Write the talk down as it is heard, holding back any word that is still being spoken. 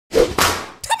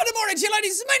morning to you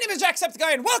ladies, my name is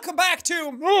Jacksepticeye and welcome back to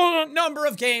a number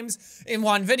of games in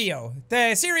one video.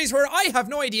 The series where I have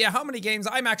no idea how many games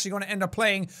I'm actually going to end up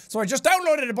playing, so I just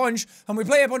downloaded a bunch and we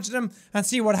play a bunch of them and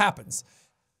see what happens.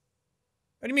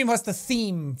 What do you mean what's the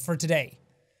theme for today?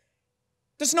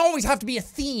 Doesn't always have to be a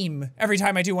theme every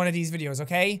time I do one of these videos,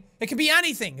 okay? It could be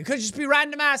anything, it could just be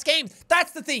random ass games.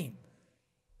 That's the theme.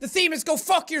 The theme is go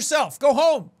fuck yourself, go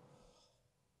home.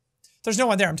 There's no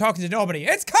one there, I'm talking to nobody.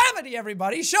 It's comedy,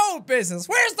 everybody! Show business!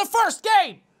 Where's the first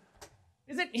game?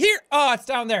 Is it here? Oh, it's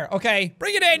down there. Okay,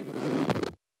 bring it in.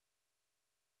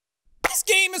 This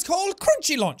game is called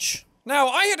Crunchy Lunch. Now,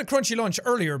 I had a crunchy lunch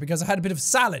earlier because I had a bit of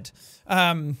salad.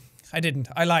 I didn't.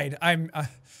 I lied. I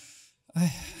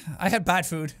had bad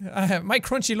food. My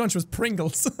crunchy lunch was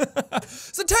Pringles.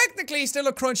 So technically still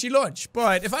a crunchy lunch,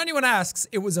 but if anyone asks,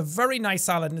 it was a very nice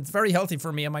salad and it's very healthy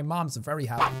for me and my mom's very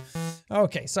happy.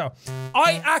 Okay, so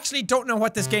I actually don't know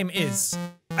what this game is.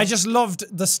 I just loved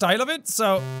the style of it,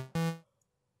 so...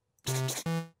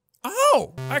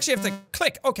 Oh! I actually have to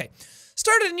click. Okay.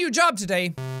 Started a new job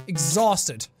today.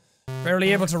 Exhausted.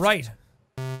 Barely able to write.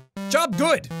 Job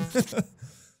good.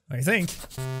 I think.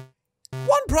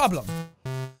 One problem.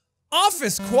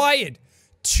 Office quiet.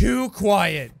 Too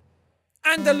quiet.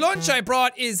 And the lunch I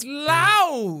brought is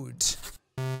loud.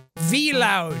 V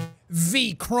loud.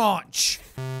 V crunch.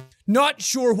 Not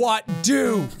sure what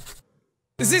do.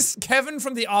 Is this Kevin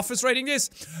from The Office writing this?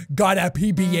 Got a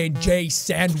PB&J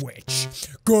sandwich.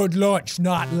 Good lunch,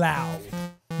 not loud.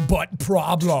 But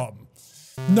problem.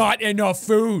 Not enough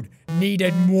food.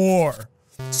 Needed more.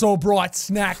 So brought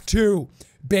snack too.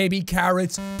 Baby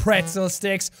carrots, pretzel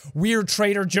sticks, weird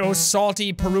Trader Joe's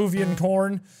salty Peruvian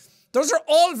corn. Those are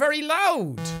all very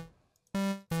loud.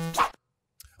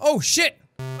 Oh shit,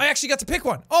 I actually got to pick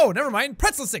one. Oh, never mind,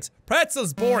 pretzel sticks.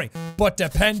 Pretzel's boring, but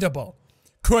dependable.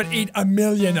 Could eat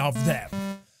 1,000,000 of them.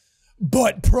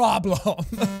 But problem.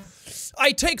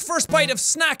 I take first bite of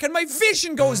snack and my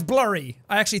vision goes blurry.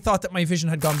 I actually thought that my vision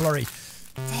had gone blurry.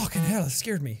 Fucking hell, it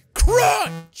scared me.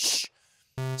 Crunch!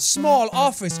 Small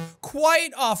office,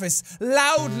 quiet office,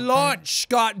 loud lunch,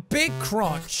 got big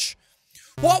crunch.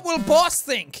 What will boss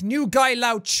think? New guy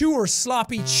loud chewer,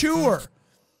 sloppy chewer.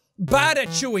 Bad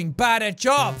at chewing, bad at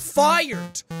job,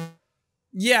 fired.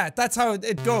 Yeah, that's how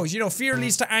it goes. You know, fear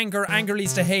leads to anger, anger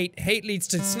leads to hate, hate leads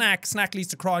to snack, snack leads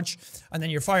to crunch, and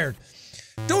then you're fired.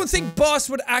 Don't think boss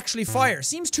would actually fire.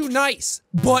 Seems too nice,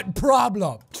 but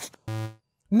problem.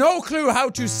 No clue how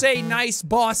to say nice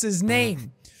boss's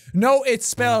name. No, it's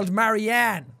spelled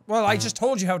Marianne. Well, I just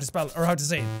told you how to spell it, or how to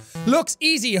say it. Looks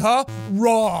easy, huh?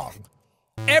 Wrong.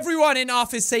 Everyone in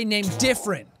office say name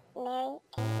different.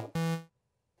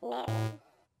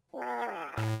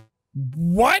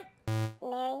 What?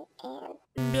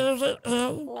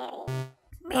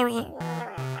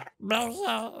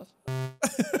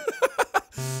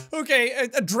 Okay,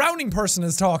 a drowning person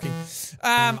is talking.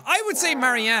 I would say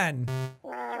Marianne.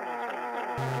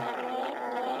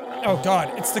 Oh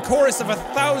god, it's the chorus of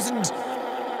 1,000.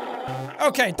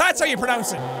 Okay, that's how you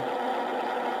pronounce it.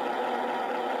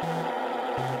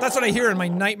 That's what I hear in my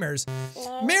nightmares.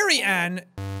 Marianne?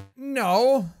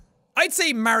 No. I'd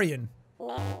say Marion.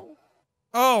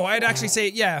 Oh, I'd actually say,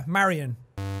 yeah, Marion.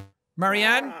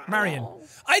 Marianne? Marion.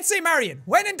 I'd say Marion.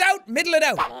 When in doubt, middle it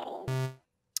out.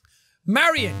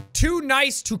 Marion. Too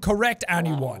nice to correct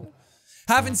anyone.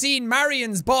 Haven't seen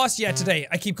Marion's boss yet today.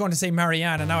 I keep going to say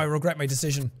Marianne and now I regret my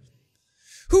decision.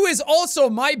 Who is also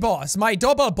my boss, my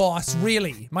double boss,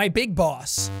 really, my big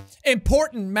boss.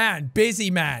 Important man, busy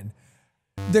man.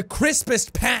 The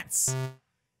crispest pants.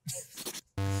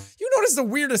 You notice the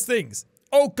weirdest things.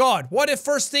 Oh god, what if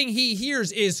first thing he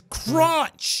hears is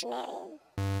crunch?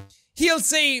 He'll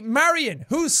say, Marion,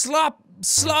 who's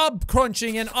slob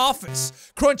crunching in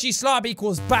office? Crunchy slob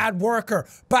equals bad worker.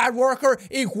 Bad worker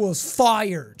equals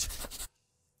fired.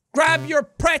 Grab your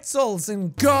pretzels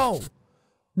and go.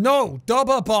 No,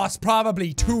 double boss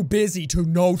probably too busy to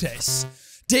notice.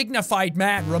 Dignified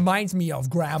man reminds me of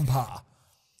Grandpa.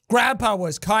 Grandpa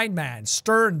was kind man,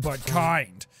 stern but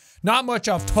kind. Not much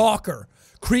of talker,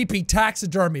 creepy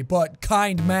taxidermy but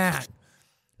kind man.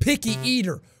 Picky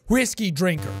eater, whiskey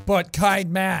drinker but kind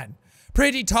man.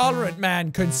 Pretty tolerant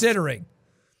man considering.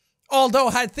 Although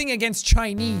had thing against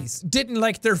Chinese, didn't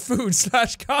like their food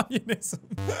 / communism.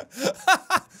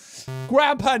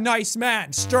 Grandpa nice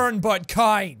man, stern but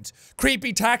kind.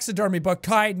 Creepy taxidermy but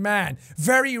kind man.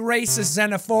 Very racist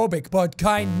xenophobic but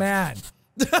kind man.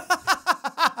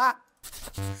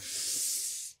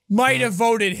 Might have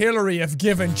voted Hillary if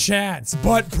given chance,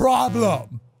 but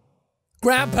problem.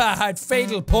 Grandpa had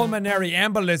fatal pulmonary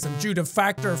embolism due to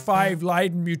factor V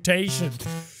Leiden mutation.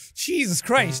 Jesus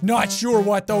Christ, not sure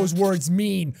what those words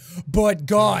mean, but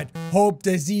God, hope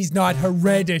disease not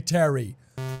hereditary.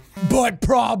 But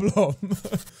problem.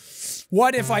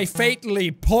 What if I fatally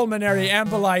pulmonary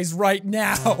embolize right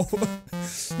now?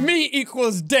 Me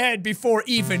equals dead before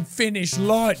even finish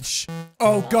lunch.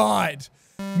 Oh God.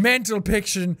 Mental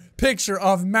picture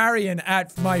of Marion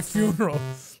at my funeral,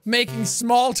 making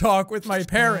small talk with my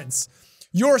parents.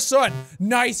 Your son,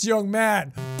 nice young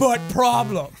man, but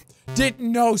problem.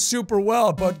 Didn't know super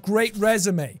well, but great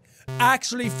resume.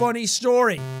 Actually funny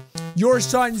story. Your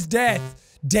son's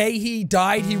death. Day he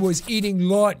died, he was eating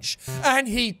lunch. And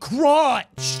he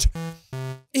crunched.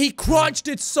 He crunched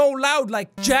it so loud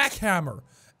like jackhammer.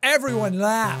 Everyone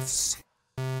laughs.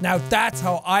 Now that's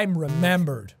how I'm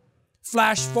remembered.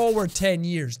 Flash forward 10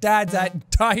 years. Dad's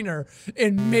at diner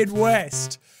in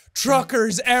Midwest.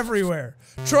 Truckers everywhere.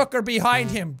 Trucker behind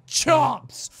him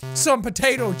chomps some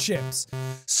potato chips.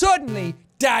 Suddenly,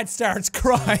 Dad starts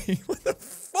crying. What the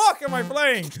fuck am I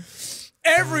playing?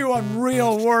 Everyone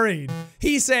real worried.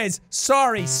 He says,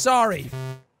 sorry.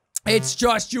 It's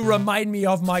just you remind me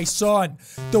of my son.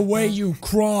 The way you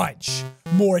crunch.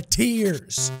 More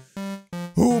tears.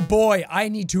 Oh boy, I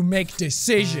need to make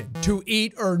decision. To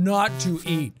eat or not to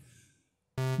eat.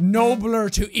 Nobler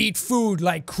to eat food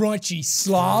like crunchy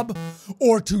slob,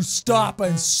 or to stop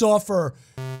and suffer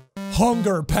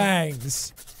hunger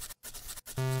pangs.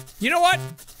 You know what?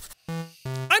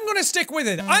 I'm gonna stick with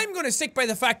it. I'm gonna stick by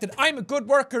the fact that I'm a good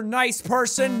worker, nice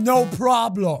person, no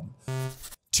problem.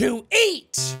 To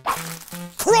eat!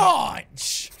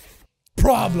 Crunch!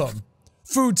 Problem.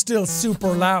 Food still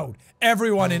super loud.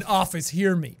 Everyone in office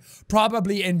hear me.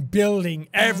 Probably in building,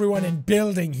 everyone in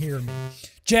building hear me.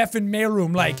 Jeff in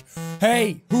mailroom like,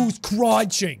 hey, who's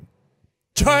crunching?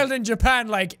 Child in Japan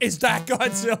like, is that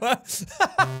Godzilla?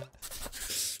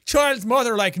 Child's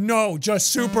mother like, no, just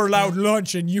super loud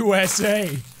lunch in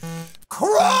USA.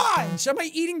 Crunch! Am I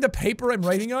eating the paper I'm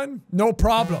writing on? No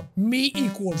problem. Me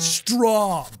equals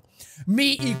strong.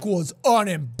 Me equals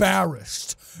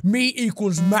unembarrassed. Me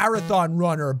equals marathon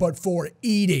runner, but for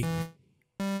eating.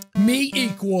 Me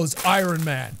equals Iron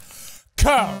Man.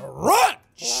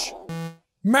 Crunch!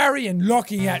 Marion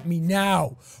looking at me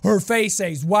now. Her face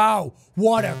says, wow,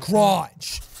 what a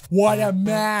crunch. What a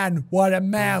man, what a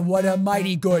man, what a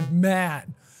mighty good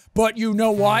man. But you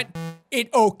know what?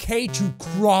 It okay to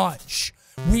crunch.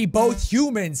 We both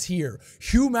humans here.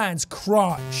 Humans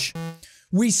crunch.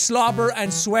 We slobber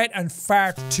and sweat and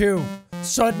fart too.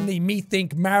 Suddenly me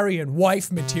think Marion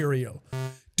wife material.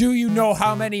 Do you know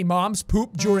how many moms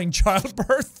poop during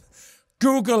childbirth?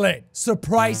 Google it.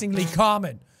 Surprisingly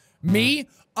common. Me?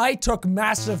 I took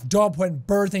massive dump when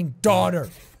birthing daughter.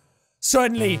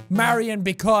 Suddenly, Marion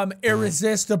become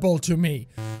irresistible to me.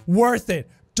 Worth it.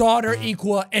 Daughter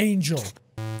equal angel.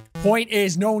 Point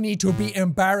is, no need to be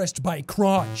embarrassed by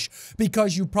crunch,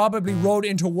 because you probably rode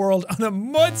into world on a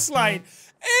mudslide.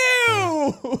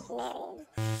 Ew!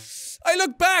 I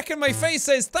look back and my face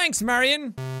says, thanks,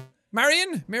 Marion.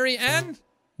 Mary Ann?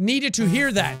 Needed to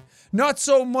hear that. Not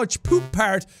so much poop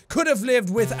part, could have lived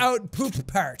without poop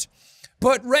part.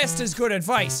 But rest is good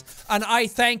advice, and I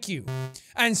thank you.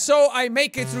 And so I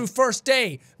make it through first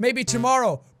day. Maybe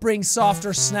tomorrow, bring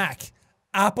softer snack.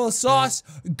 Applesauce,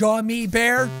 gummy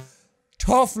bear.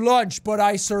 Tough lunch, but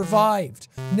I survived.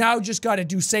 Now just gotta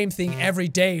do same thing every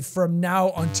day from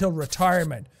now until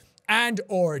retirement. And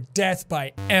or death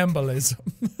by embolism.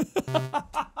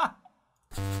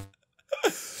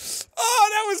 Oh,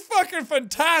 that was fucking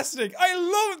fantastic. I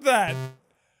love that.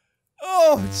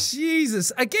 Oh,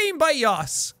 Jesus. A game by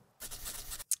Yoss.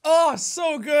 Oh,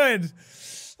 so good.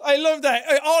 I love that.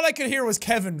 All I could hear was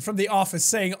Kevin from The Office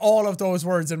saying all of those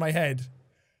words in my head.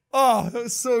 Oh, that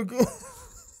was so good.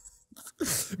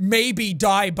 Maybe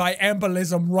die by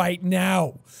embolism right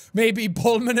now. Maybe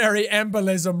pulmonary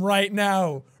embolism right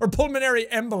now. Or pulmonary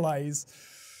embolize.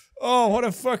 Oh, what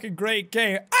a fucking great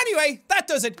game. Anyway, that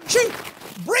does it. Shoot!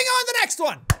 Bring on the next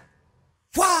one!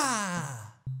 Wow!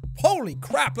 Holy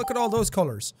crap, look at all those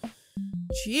colors.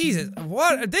 Jesus,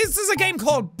 what? This is a game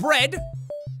called Bread.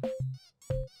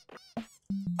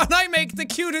 And I make the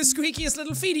cutest, squeakiest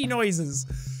little feety noises.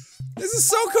 This is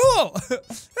so cool.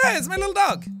 Hey, it's my little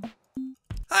dog.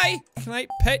 Hi, can I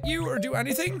pet you or do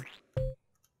anything?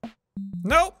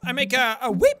 No, I make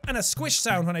a whip and a squish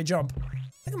sound when I jump.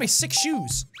 Look at my 6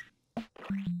 shoes.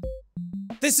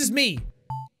 This is me.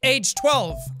 Age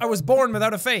 12. I was born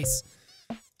without a face.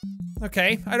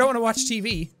 Okay, I don't want to watch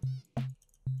TV.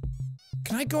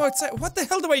 Can I go outside? What the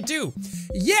hell do I do?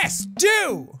 Yes,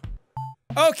 do!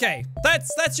 Okay,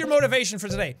 that's your motivation for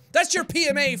today. That's your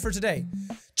PMA for today.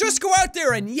 Just go out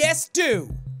there and yes,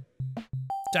 do!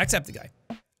 Jacksepticeye.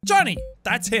 Johnny,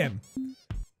 that's him.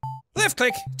 Left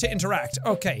click to interact.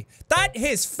 Okay, that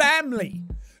is family.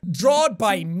 Drawn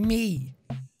by me.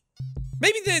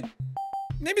 Maybe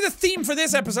the theme for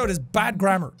this episode is bad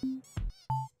grammar.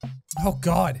 Oh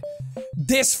god.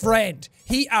 This friend,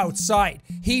 he outside.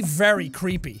 He very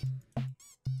creepy.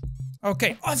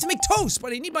 Okay, I have to make toast,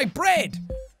 but I need my bread.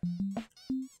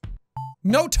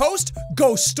 No toast?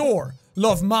 Go store.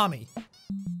 Love, mommy.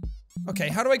 Okay,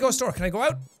 how do I go store? Can I go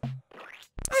out?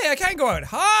 Hey, I can go out.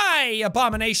 Hi,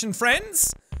 abomination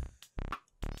friends.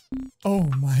 Oh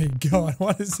my god,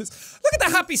 what is this? Look at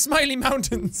the happy smiley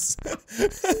mountains.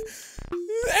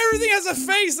 Everything has a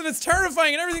face and it's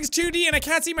terrifying and everything's 2D and I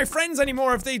can't see my friends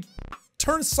anymore if they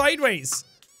turn sideways.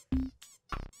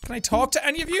 Can I talk to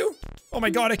any of you? Oh my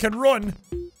god, I can run.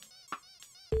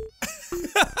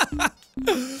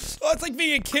 Oh, it's like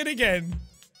being a kid again.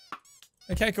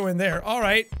 I can't go in there.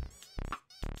 Alright.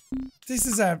 This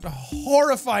is a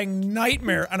horrifying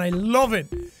nightmare and I love it.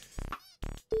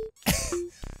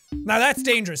 Now that's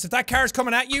dangerous. If that car's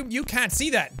coming at you, you can't see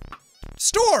that.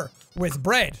 Store with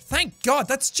bread. Thank God,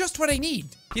 that's just what I need.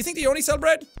 Do you think they only sell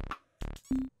bread?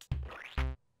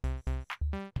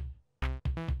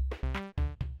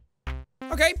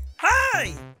 Okay.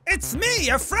 Hi! It's me,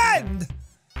 your friend!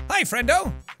 Hi,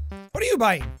 friendo. What are you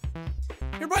buying?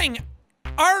 You're buying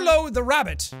Arlo the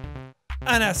rabbit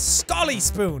and a Scully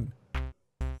spoon.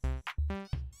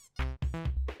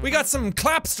 We got some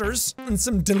clapsters and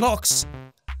some deluxe.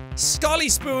 Scully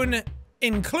spoon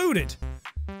included.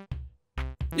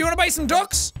 You wanna buy some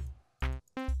ducks?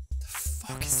 The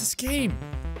fuck is this game?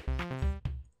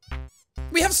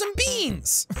 We have some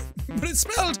beans, but it's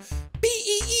spelled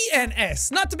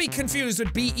B-E-E-N-S, not to be confused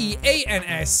with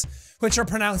B-E-A-N-S, which are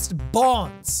pronounced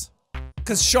Bonds.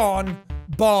 Cause Sean,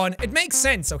 Bon, it makes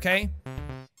sense, okay?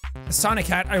 The Sonic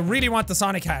hat, I really want the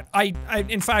Sonic hat.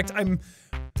 In fact, I'm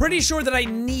pretty sure that I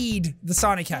need the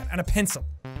Sonic hat and a pencil.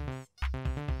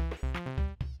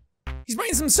 He's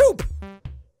buying some soup!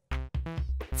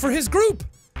 For his group!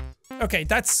 Okay,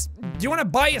 that's... Do you want to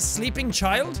buy a sleeping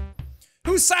child?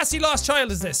 Whose sassy lost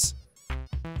child is this?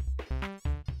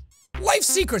 Life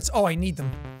secrets! Oh, I need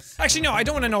them. Actually, no, I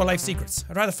don't want to know life secrets.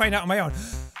 I'd rather find out on my own.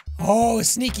 Oh,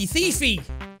 sneaky thiefy!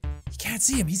 You can't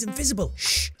see him, he's invisible.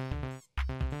 Shh!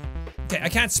 Okay, I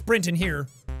can't sprint in here.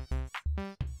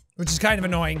 Which is kind of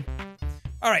annoying.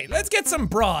 Alright, let's get some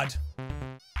broad.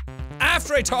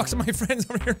 After I talk to my friends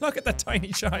over here, look at that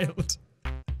tiny child.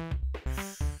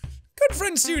 Good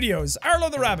Friend Studios, Arlo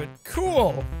the Rabbit,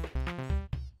 cool.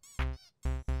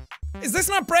 Is this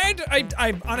not bread?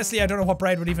 I honestly, I don't know what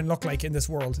bread would even look like in this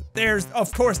world. There's,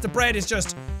 of course, the bread is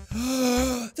just...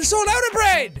 They're sold out of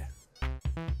bread!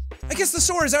 I guess the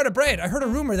store is out of bread. I heard a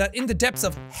rumor that in the depths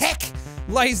of heck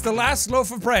lies the last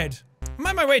loaf of bread. I'm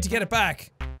on my way to get it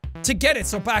back. To get it,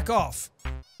 so back off.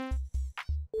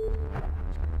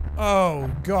 Oh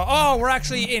god. Oh, we're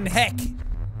actually in heck.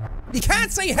 You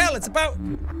can't say hell, it's about...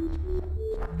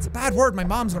 It's a bad word, my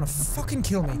mom's gonna fucking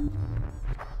kill me.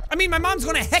 I mean, my mom's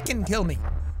gonna heckin' kill me.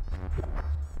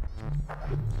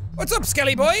 What's up,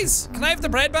 Skelly boys? Can I have the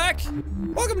bread back?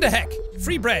 Welcome to heck.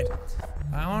 Free bread.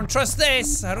 I don't trust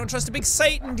this. I don't trust a big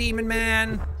Satan demon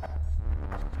man.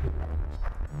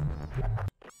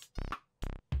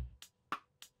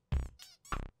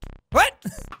 What?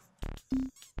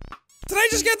 Did I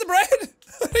just get the bread?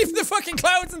 Even the fucking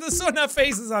clouds and the sun have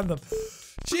faces on them.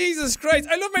 Jesus Christ,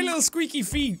 I love my little squeaky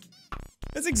feet.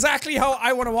 That's exactly how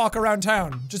I want to walk around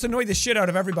town. Just annoy the shit out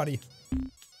of everybody.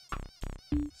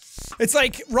 It's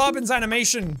like Robin's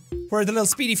animation, where the little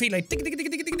speedy feet like tick tick tick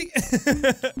tick tick tick.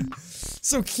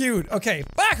 So cute. Okay,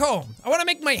 back home. I want to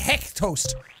make my heck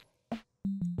toast.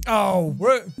 Oh,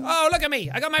 look at me.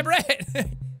 I got my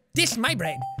bread. This my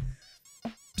bread.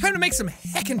 Time to make some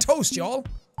heckin' toast, y'all.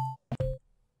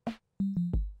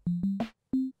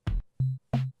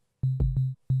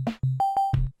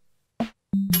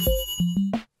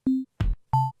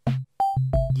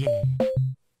 Yeah.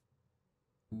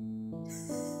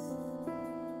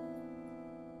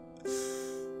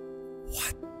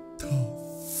 What the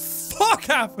fuck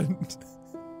happened?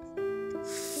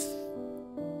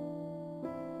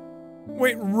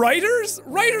 Wait, writers?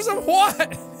 Writers of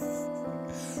what?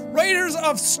 Writers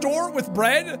of store with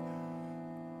bread?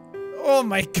 Oh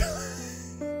my god.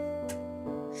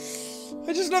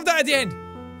 I just love that at the end.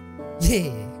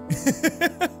 Yeah.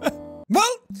 Well,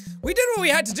 we did what we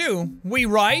had to do. We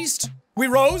rose,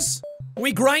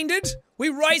 we grinded, we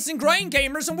rise and grind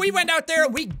gamers, and we went out there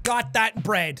and we got that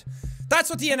bread. That's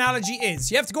what the analogy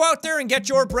is. You have to go out there and get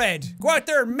your bread. Go out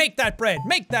there and make that bread,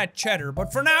 make that cheddar.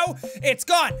 But for now, it's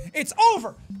gone. It's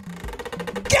over.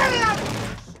 Get it out!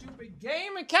 Stupid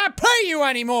Game, I can't play you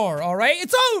anymore, alright?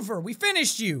 It's over! We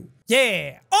finished you!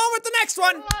 Yeah! On with the next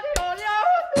one!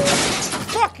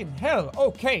 Fucking hell,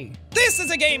 okay. This is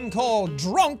a game called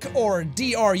Drunk, or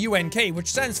D-R-U-N-K, which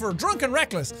stands for Drunk and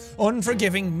Reckless,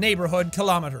 Unforgiving Neighborhood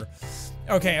Kilometer.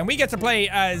 Okay, and we get to play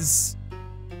as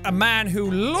a man who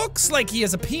looks like he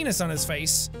has a penis on his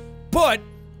face, but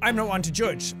I'm not one to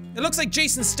judge. It looks like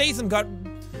Jason Statham got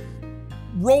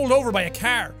rolled over by a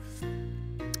car.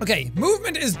 Okay,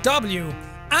 movement is W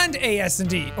and A, S, and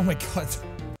D. Oh my god.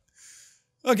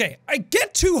 Okay, I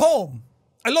get to home.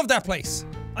 I love that place.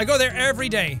 I go there every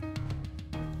day.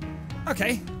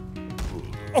 Okay.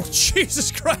 Oh,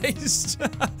 Jesus Christ.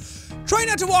 Try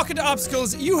not to walk into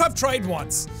obstacles you have tried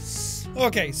once.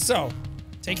 Okay, so,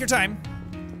 take your time.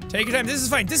 Take your time, this is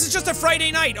fine. This is just a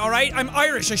Friday night, alright? I'm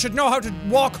Irish, I should know how to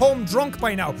walk home drunk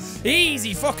by now.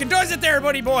 Easy fucking does it there,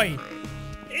 buddy boy.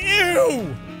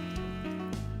 Ew!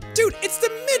 Dude, it's the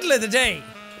middle of the day.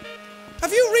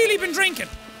 Have you really been drinking?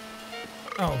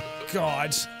 Oh,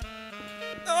 God.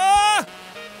 Ah!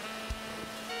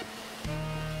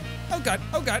 Oh, God,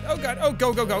 oh, God, oh, God, oh,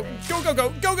 go, go, go. Go, go,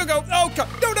 go, go, go, go. Oh, God,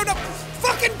 no, no, no.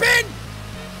 Fucking bin!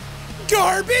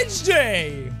 Garbage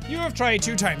day! You have tried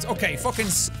 2 times. Okay, fucking,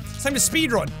 it's time to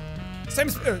speedrun. It's time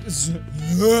to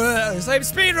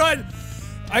speedrun!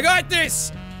 I got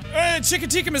this! Chicken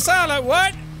tikka masala,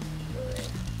 what?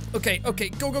 Okay, okay,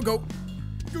 go, go, go.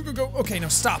 Go, go, go. Okay, no,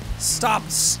 stop. Stop.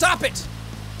 Stop it!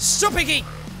 Stupid.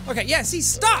 Okay, yeah, see,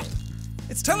 stop!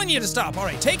 It's telling you to stop.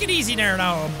 Alright, take it easy there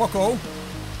now, bucko.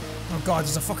 Oh god,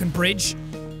 there's a fucking bridge.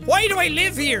 Why do I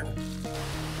live here?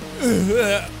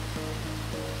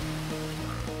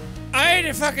 I had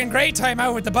a fucking great time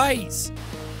out with the boys.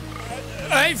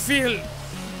 I feel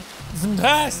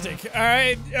fantastic.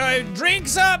 Alright,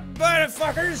 drinks up,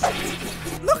 motherfuckers.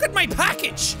 Look at my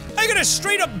package. I got a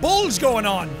straight up bulge going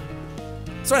on.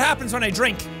 That's what happens when I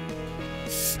drink.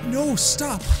 No,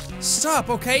 stop. Stop,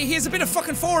 okay? He has a bit of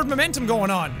fucking forward momentum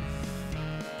going on.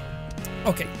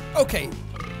 Okay, okay.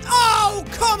 Oh,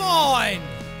 come on!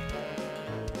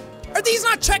 Are these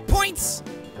not checkpoints?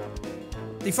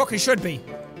 They fucking should be.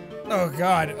 Oh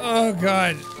god, oh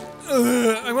god.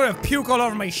 Ugh, I'm gonna puke all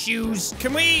over my shoes.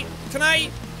 Can I?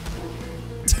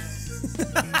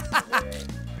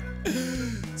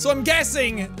 So I'm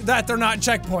guessing that they're not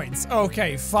checkpoints.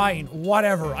 Okay, fine,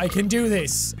 whatever. I can do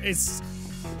this.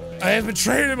 I have been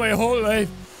training my whole life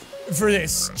for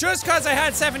this. Just cause I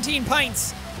had 17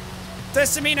 pints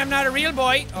doesn't mean I'm not a real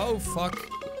boy. Oh fuck.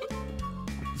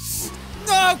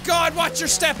 Oh god, watch your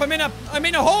step. I'm in a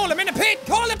hole. I'm in a pit.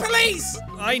 Call the police.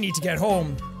 I need to get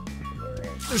home.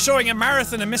 They're showing a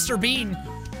marathon of Mr. Bean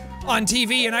on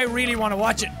TV and I really want to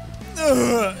watch it.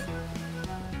 Ugh.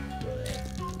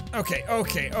 Okay,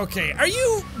 okay, okay. Are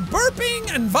you burping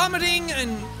and vomiting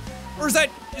or is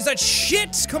that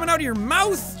shit coming out of your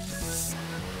mouth?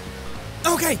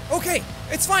 Okay, okay.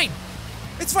 It's fine.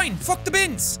 It's fine. Fuck the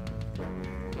bins.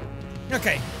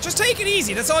 Okay, just take it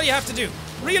easy. That's all you have to do.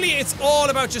 Really, it's all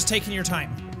about just taking your time.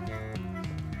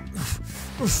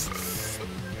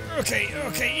 Okay,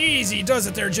 okay, easy does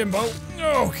it there, Jimbo.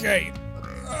 Okay.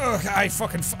 Okay,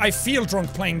 I feel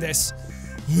drunk playing this.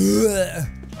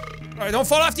 Alright, don't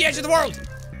fall off the edge of the world!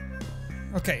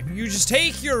 Okay, you just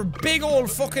take your big old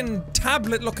fucking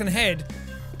tablet-looking head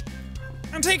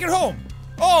and take it home.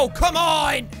 Oh, come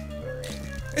on!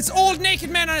 It's old naked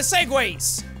men on a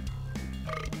Segways.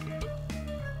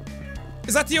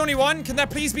 Is that the only one? Can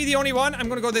that please be the only one? I'm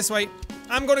gonna go this way.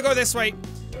 I'm gonna go this way.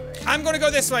 I'm gonna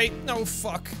go this way. No,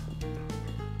 fuck.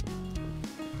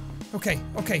 Okay,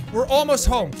 okay, we're almost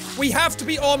home. We have to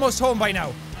be almost home by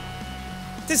now.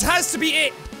 This has to be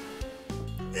it.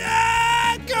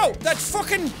 Ah, go! That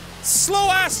fucking slow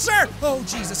ass sir! Oh,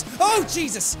 Jesus. Oh,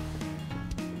 Jesus.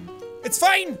 It's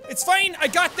fine. It's fine. I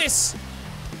got this.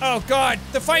 Oh, God.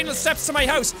 The final steps to my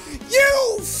house.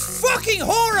 You fucking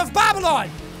whore of Babylon!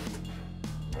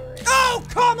 Oh,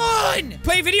 come on!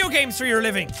 Play video games for your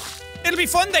living. It'll be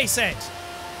fun, they said.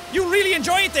 You'll really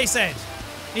enjoy it, they said.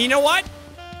 And you know what?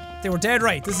 They were dead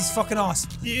right. This is fucking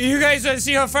awesome. You guys want to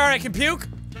see how far I can puke?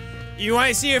 You want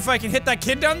to see if I can hit that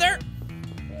kid down there?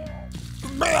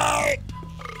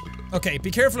 Okay,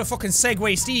 be careful of fucking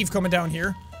Segway Steve coming down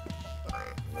here.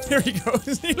 Here he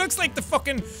goes. He looks like the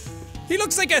fucking... He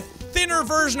looks like a thinner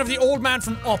version of the old man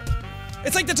from Up.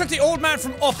 It's like they took the old man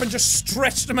from Up and just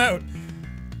stretched him out.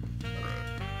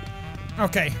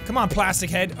 Okay, come on, plastic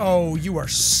head. Oh, you are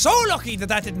so lucky that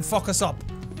that didn't fuck us up.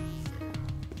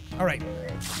 Alright.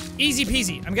 Easy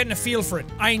peasy. I'm getting a feel for it.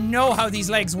 I know how these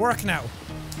legs work now.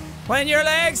 When your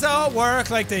legs don't work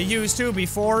like they used to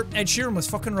before, Ed Sheeran was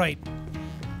fucking right.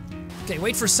 Okay,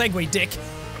 wait for Segway, dick.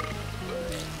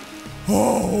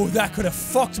 Oh, that could have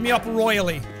fucked me up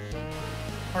royally.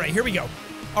 Alright, here we go.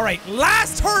 Alright,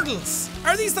 last hurdles!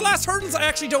 Are these the last hurdles? I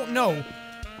actually don't know.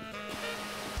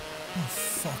 Oh,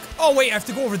 fuck. Oh, wait, I have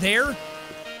to go over there? Are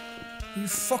you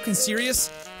fucking serious?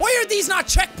 Why are these not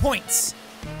checkpoints?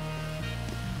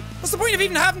 What's the point of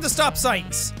even having the stop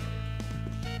signs?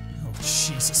 Oh,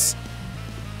 Jesus.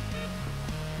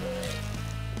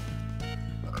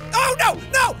 Oh, no!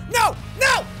 No! No!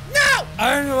 No! No!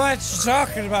 I don't know what you're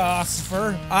talking about,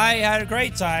 Ossifer. I had a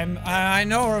great time. I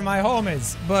know where my home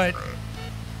is, but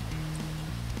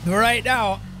right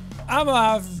now, I don't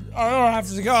have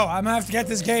to go. I'm gonna have to get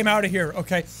this game out of here,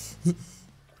 okay?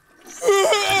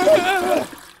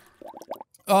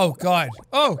 Oh, God.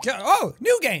 Oh, God. Oh,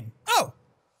 new game. Oh.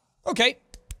 Okay.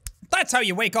 That's how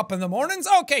you wake up in the mornings.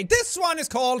 Okay, this one is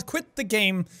called Quit the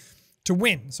Game to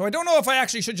Win. So I don't know if I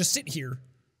actually should just sit here.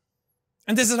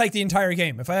 And this is like the entire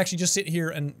game. If I actually just sit here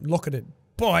and look at it.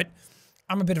 But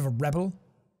I'm a bit of a rebel.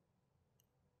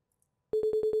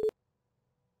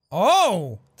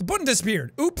 Oh, the button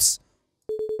disappeared. Oops.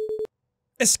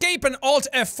 Escape and Alt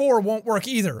F4 won't work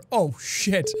either. Oh,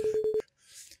 shit.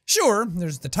 Sure,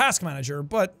 there's the task manager,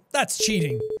 but that's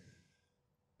cheating.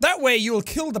 That way you'll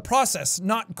kill the process,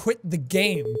 not quit the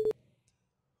game.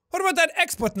 What about that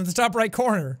X button at the top right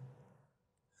corner?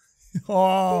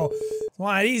 Oh,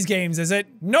 one of these games, is it?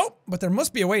 Nope, but there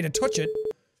must be a way to touch it.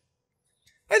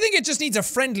 I think it just needs a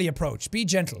friendly approach. Be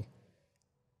gentle.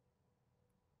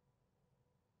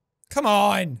 Come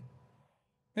on.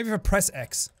 Maybe if I press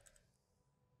X.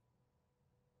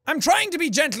 I'm trying to be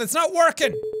gentle, it's not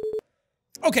working.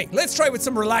 Okay, let's try with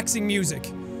some relaxing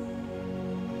music.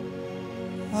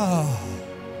 Oh.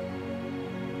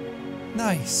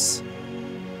 Nice.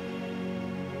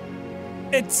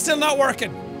 It's still not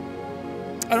working.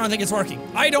 I don't think it's working.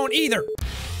 I don't either.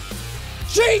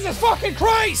 Jesus fucking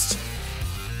Christ!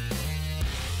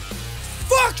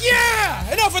 Fuck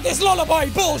yeah! Enough of this lullaby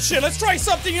bullshit, let's try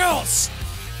something else!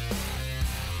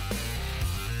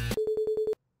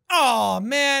 Aw,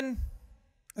 man.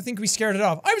 I think we scared it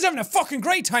off. I was having a fucking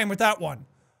great time with that one.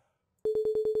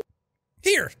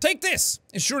 Here, take this.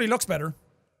 It surely looks better.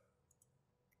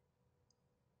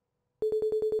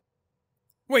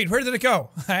 Wait, where did it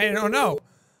go? I don't know.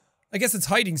 I guess it's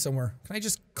hiding somewhere. Can I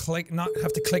just click, not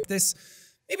have to click this?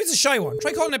 Maybe it's a shy one.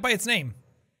 Try calling it by its name.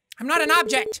 I'm not an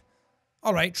object.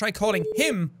 Alright, try calling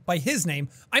him by his name.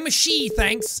 I'm a she,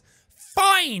 thanks.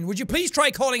 Fine! Would you please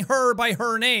try calling her by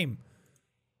her name?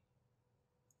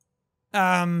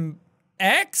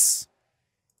 X?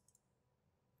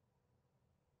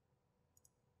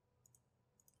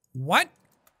 What?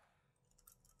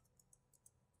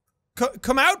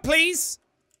 Come out, please?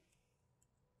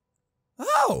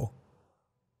 Oh!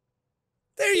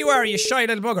 There you are, you shy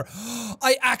little bugger.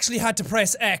 I actually had to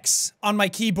press X on my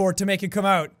keyboard to make it come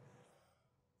out.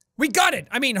 We got it!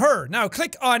 I mean her. Now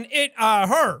click on it,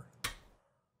 her.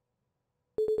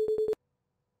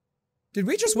 Did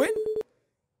we just win?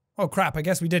 Oh crap, I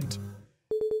guess we didn't.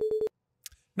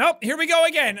 Nope, here we go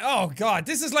again. Oh god,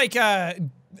 this is like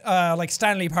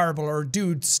Stanley Parable or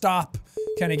Dude Stop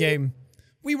kind of game.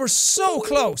 We were so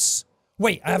close.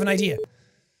 Wait, I have an idea.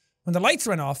 When the lights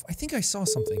went off, I think I saw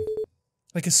something.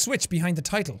 Like a switch behind the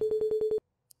title.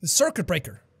 The circuit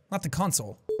breaker, not the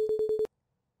console.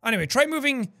 Anyway, try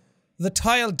moving the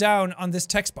tile down on this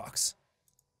text box.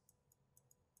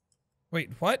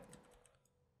 Wait, what?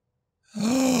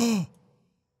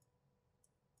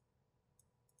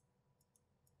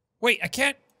 Wait, I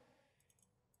can't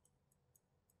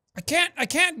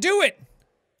do it!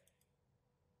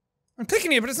 I'm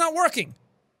clicking it, but it's not working.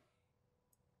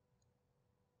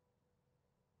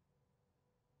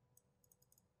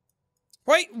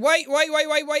 Wait.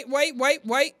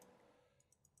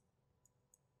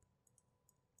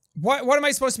 What am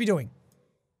I supposed to be doing?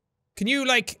 Can you,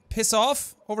 like, piss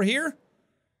off over here?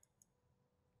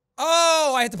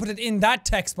 Oh, I had to put it in that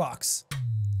text box.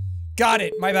 Got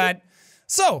it, my bad.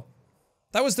 So,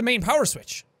 that was the main power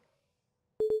switch.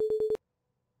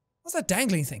 What's that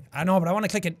dangling thing? I know, but I want to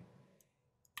click it.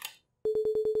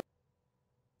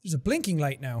 There's a blinking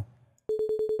light now.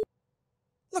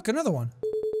 Look, another one.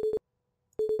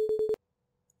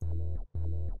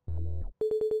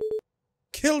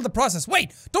 Kill the process.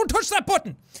 Wait! Don't touch that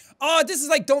button! Oh, this is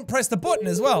like don't press the button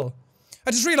as well. I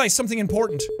just realized something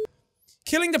important.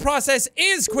 Killing the process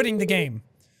is quitting the game.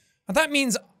 And that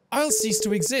means I'll cease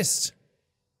to exist.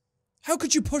 How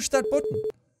could you push that button?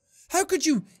 How could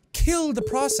you kill the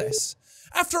process?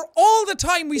 After all the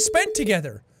time we spent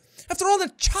together. After all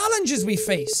the challenges we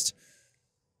faced.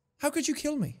 How could you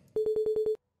kill me?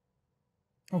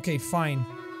 Okay, fine.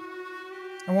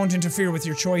 I won't interfere with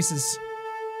your choices.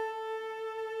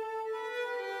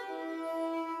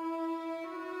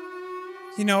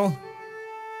 You know,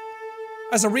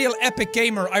 as a real epic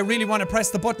gamer, I really want to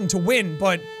press the button to win,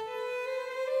 but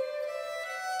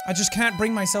I just can't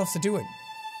bring myself to do it.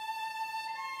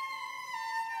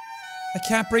 I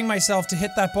can't bring myself to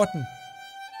hit that button.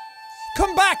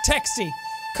 Come back, Texty!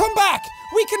 Come back!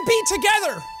 We can be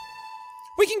together!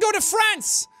 We can go to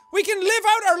France! We can live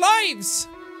out our lives!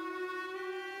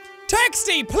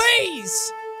 Texty,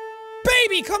 please!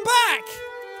 Baby, come back!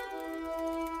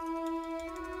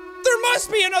 There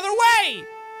must be another way!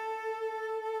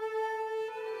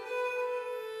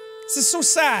 This is so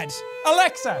sad.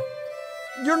 Alexa,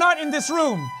 you're not in this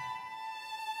room.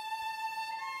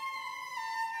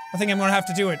 I think I'm gonna have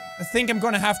to do it. I think I'm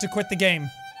gonna have to quit the game.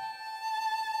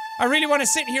 I really want to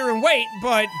sit here and wait,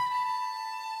 but...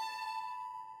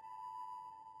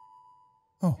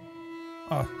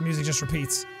 Oh, music just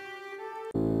repeats.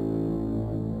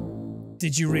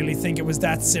 Did you really think it was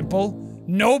that simple?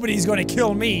 Nobody's gonna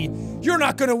kill me. You're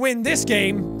not gonna win this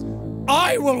game.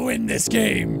 I will win this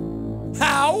game.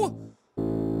 How?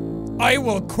 I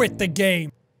will quit the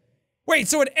game. Wait,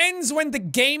 so it ends when the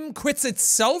game quits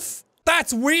itself?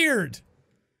 That's weird.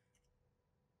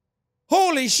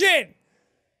 Holy shit.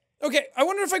 Okay, I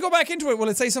wonder if I go back into it, will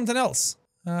it say something else?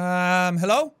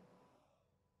 Hello?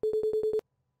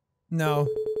 No.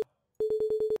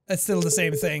 It's still the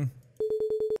same thing.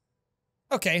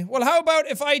 Okay, well how about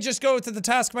if I just go to the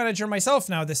task manager myself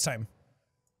now this time?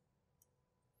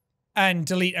 And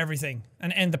delete everything,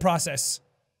 and end the process.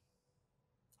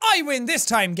 I win this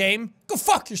time, game! Go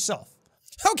fuck yourself!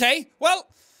 Okay, well,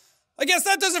 I guess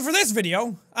that does it for this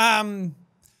video.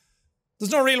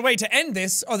 There's no real way to end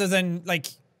this other than, like,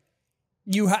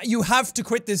 you have to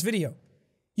quit this video.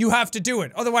 You have to do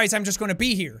it, otherwise I'm just gonna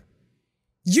be here.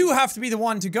 You have to be the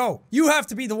one to go. You have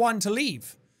to be the one to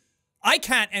leave. I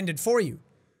can't end it for you.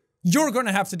 You're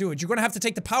gonna have to do it. You're gonna have to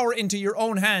take the power into your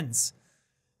own hands.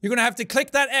 You're gonna have to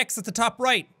click that X at the top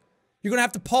right. You're gonna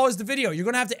have to pause the video. You're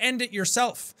gonna have to end it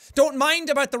yourself. Don't mind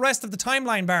about the rest of the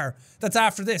timeline bar that's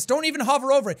after this. Don't even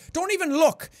hover over it. Don't even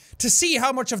look to see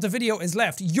how much of the video is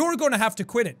left. You're gonna have to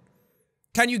quit it.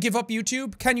 Can you give up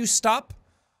YouTube? Can you stop?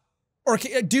 Or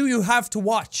do you have to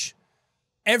watch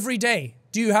every day?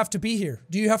 Do you have to be here?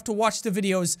 Do you have to watch the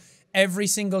videos every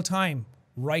single time,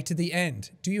 right to the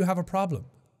end? Do you have a problem?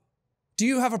 Do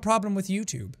you have a problem with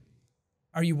YouTube?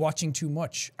 Are you watching too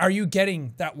much? Are you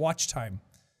getting that watch time?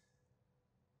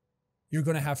 You're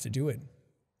gonna have to do it.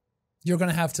 You're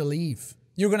gonna have to leave.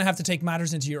 You're gonna have to take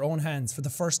matters into your own hands for the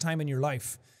first time in your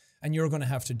life, and you're gonna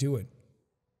have to do it.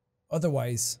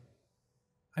 Otherwise,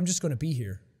 I'm just gonna be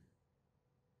here.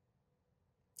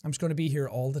 I'm just gonna be here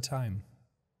all the time.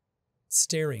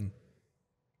 Staring,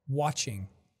 watching,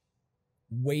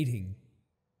 waiting.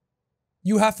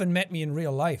 You haven't met me in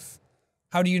real life.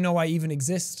 How do you know I even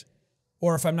exist?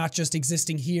 Or if I'm not just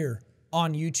existing here,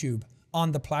 on YouTube,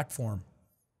 on the platform,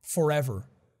 forever.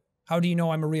 How do you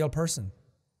know I'm a real person?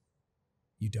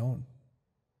 You don't.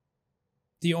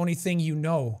 The only thing you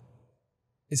know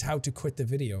is how to quit the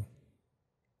video.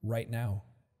 Right now.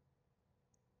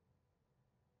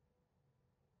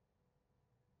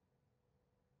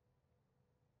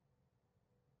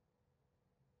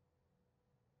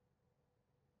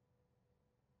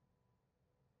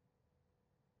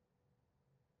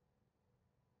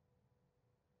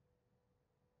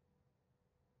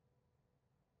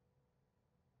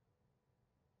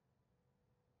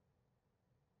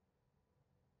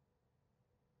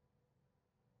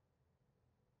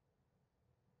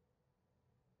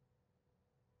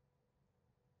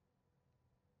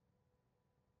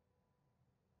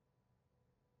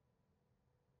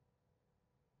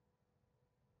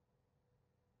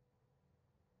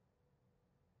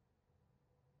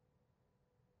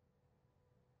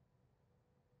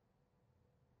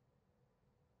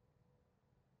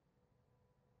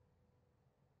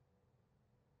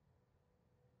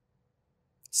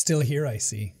 Still here, I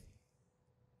see.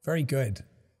 Very good.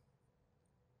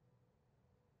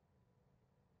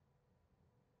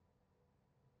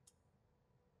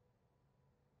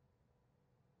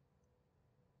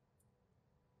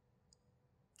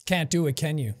 Can't do it,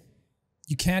 can you?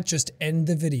 You can't just end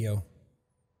the video.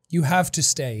 You have to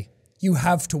stay. You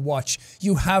have to watch.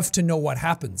 You have to know what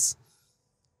happens.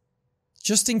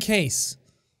 Just in case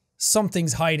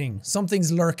something's hiding,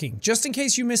 something's lurking, just in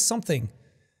case you miss something.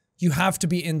 You have to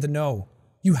be in the know.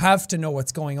 You have to know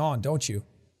what's going on, don't you?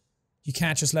 You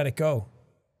can't just let it go.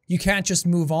 You can't just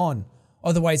move on.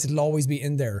 Otherwise, it'll always be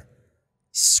in there,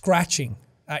 scratching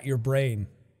at your brain.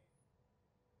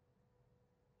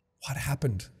 What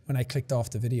happened when I clicked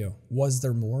off the video? Was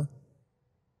there more?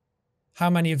 How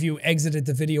many of you exited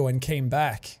the video and came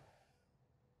back?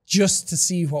 just to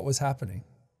see what was happening.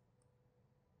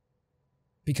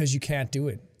 Because you can't do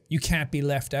it. You can't be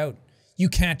left out. You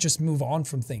can't just move on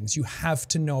from things. You have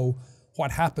to know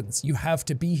what happens. You have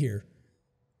to be here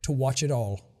to watch it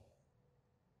all.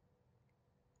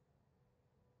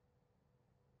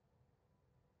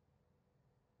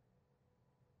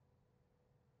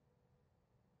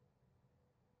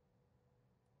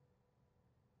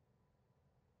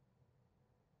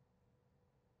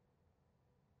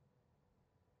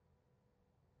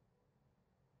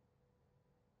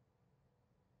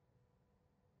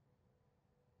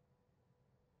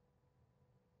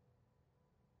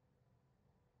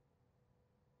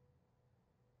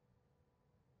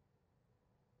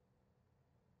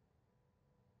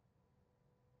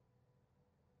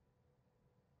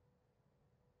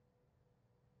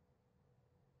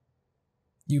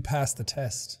 You passed the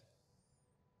test.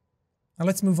 Now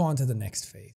let's move on to the next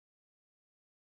phase.